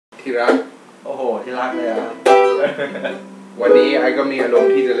ที่รักโอ้โหที่รักเลยอ่ะวันนี้ไอ้ก็มีอารม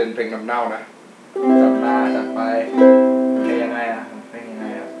ณ์ที่จะเล่นเพลงน้ำเน่านะจัดไปเพลงยังไงอ่ะเพลงยังไง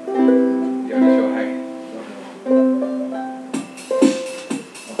อ่ะเดี๋ยวจะโชว์ให้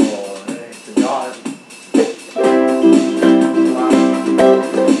โอ้โหสุดยอด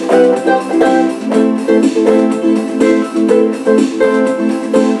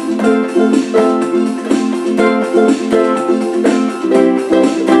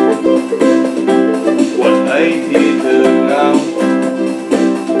วันไหนที่เธอเหงา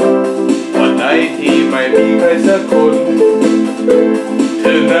วันไหนที่ไม่มีใครสักคนเธ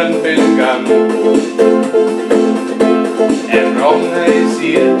อนั้นเป็นกันแอบร้องให้เ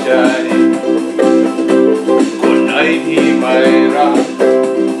สียใจคนไหนที่ไม่รัก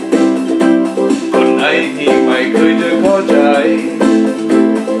คนไหนที่ไม่เคยจะเข้าใจ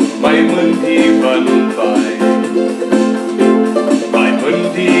ไม่เหมือนที่ฝันไปไม่เหมือน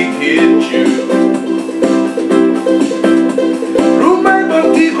ที่คิดอยู่รู้ไหมบาง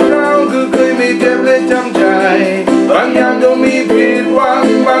ทีคนเราก็เคยมีเจ็บและจำใจบางอย่างก็มีผิดหวัง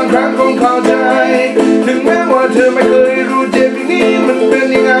บางครั้งคงเข้าใจถึงแม้ว่าเธอไม่เคยรู้เจ็บอย่างนี้มันเป็น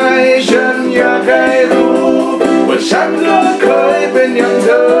ยังไงฉันอยากให้รู้ว่าฉันก็เคยเป็นอย่างเธ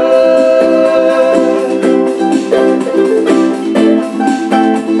อ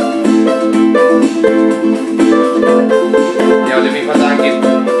เดี๋ยวจะมีภาษาอังกฤษ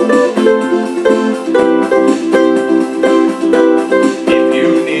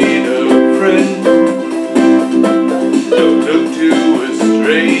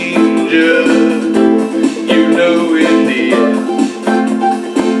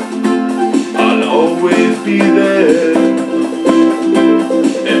be there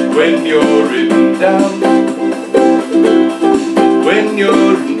and when you're in doubt when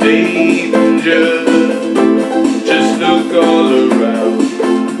you're in danger just look all around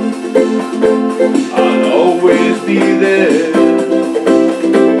I'll always be there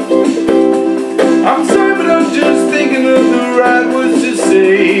I'm sorry but I'm just thinking of the right words to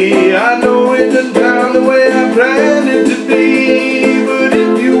say I know it doesn't sound the way I planned it to be but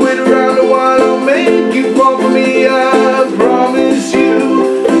if you wait around a while I'll make you fall for me I promise you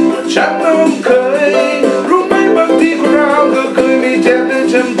ว่าฉันต้องเคยรู้ไหมบางทีคนเราก็เคยมีเจ็บและ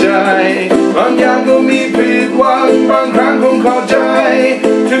ช้ำใจบางอย่างก็มีผิดหวังบางครั้งคงเข้าใจ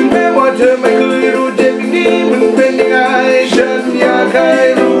ถึงแม้ว่าเธอไม่เคยรู้เจ็บอย่างนี้มันเป็นยังไงฉันอยากให้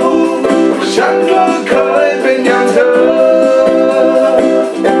รู้ว่าฉันก็เคยเป็นอย่างเธอ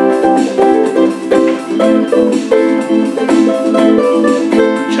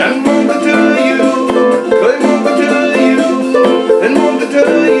ฉันมองแต่เธออยู่เคยมองแต่เธออยู่และมองแต่เธอ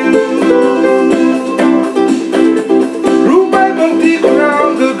อยู่รู้ไหมบางทีคนเรา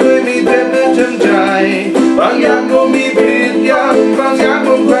ก็เคยมีเจ็บและช้ำใจบางอย่างก็มีผิดอย่างบางอย่างค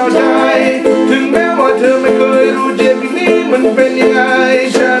งเข้าใจถึงแม้ว่าเธอไม่เคยรู้เจ็บอย่างนี้มันเป็นยังไง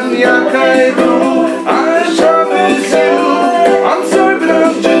ฉันอยากให้รู้ I promise you I'm sorry but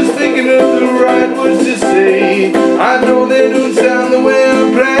I'm just thinking of the right words to say I know they don't sound the way I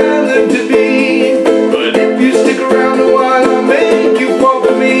planned them to be but if you stick around a while I'll make you fall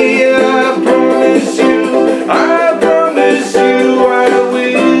for me I promise you I promise you I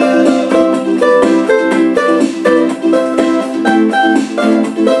will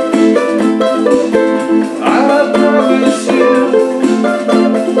I promise you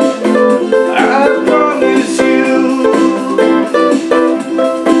I promise you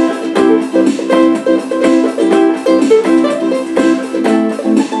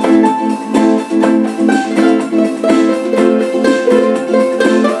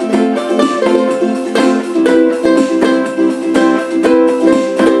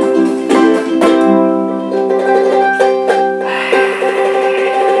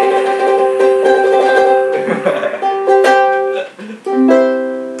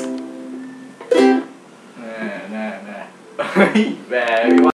แหม